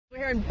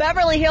Here in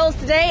Beverly Hills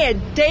today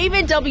at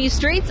David W.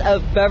 Streets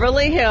of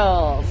Beverly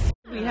Hills.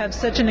 We have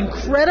such an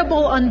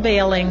incredible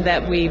unveiling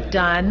that we've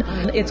done.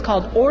 It's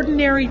called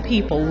Ordinary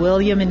People,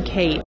 William and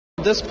Kate.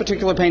 This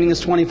particular painting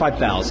is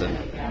 $25,000.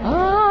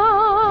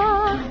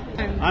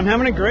 I'm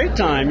having a great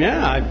time,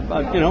 yeah.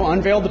 I've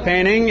unveiled the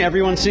painting.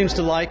 Everyone seems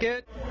to like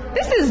it.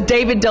 This is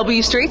David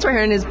W. Streets. We're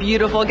here in his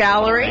beautiful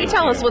gallery.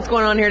 Tell us what's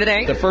going on here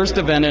today. The first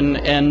event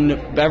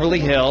in Beverly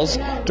Hills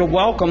to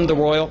welcome the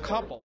royal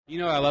couple. You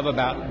know what I love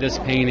about this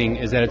painting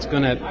is that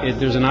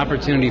there's an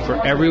opportunity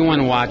for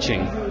everyone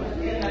watching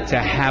to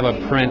have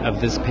a print of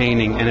this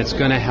painting, and it's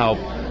going to help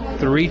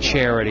 3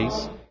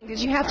 charities. Did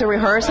you have to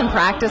rehearse and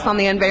practice on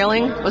the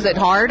unveiling? Was it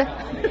hard?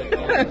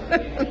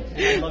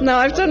 No,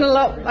 I've done a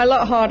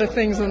lot harder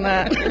things than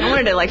that. I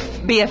wanted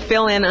to be a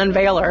fill-in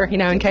unveiler,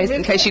 in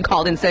case you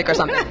called in sick or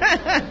something. We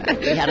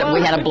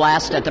had a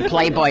blast at the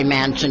Playboy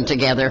Mansion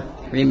together.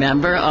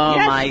 Remember? Oh,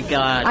 yes, my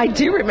God. I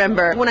do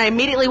remember. When I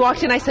immediately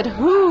walked in, I said,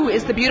 who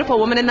is the beautiful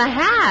woman in the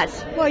hat?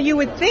 Well, you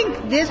would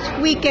think this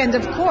weekend,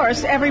 of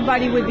course,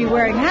 everybody would be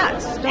wearing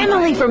hats.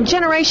 Emily from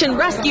Generation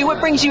Rescue,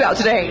 what brings you out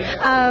today?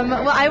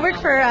 Well, I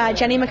work for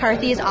Jenny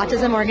McCarthy's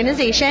autism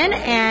organization,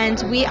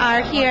 and we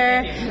are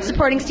here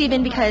supporting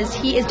Stephen because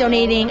he is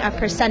donating a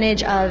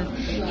percentage of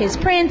his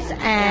prints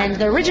and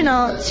the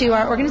original to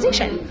our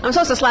organization. I'm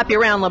supposed to slap you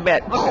around a little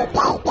bit.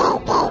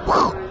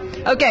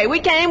 Okay, we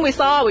came, we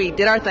saw, we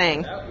did our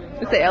thing.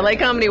 It's the LA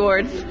Comedy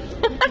Awards.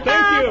 Thank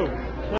you.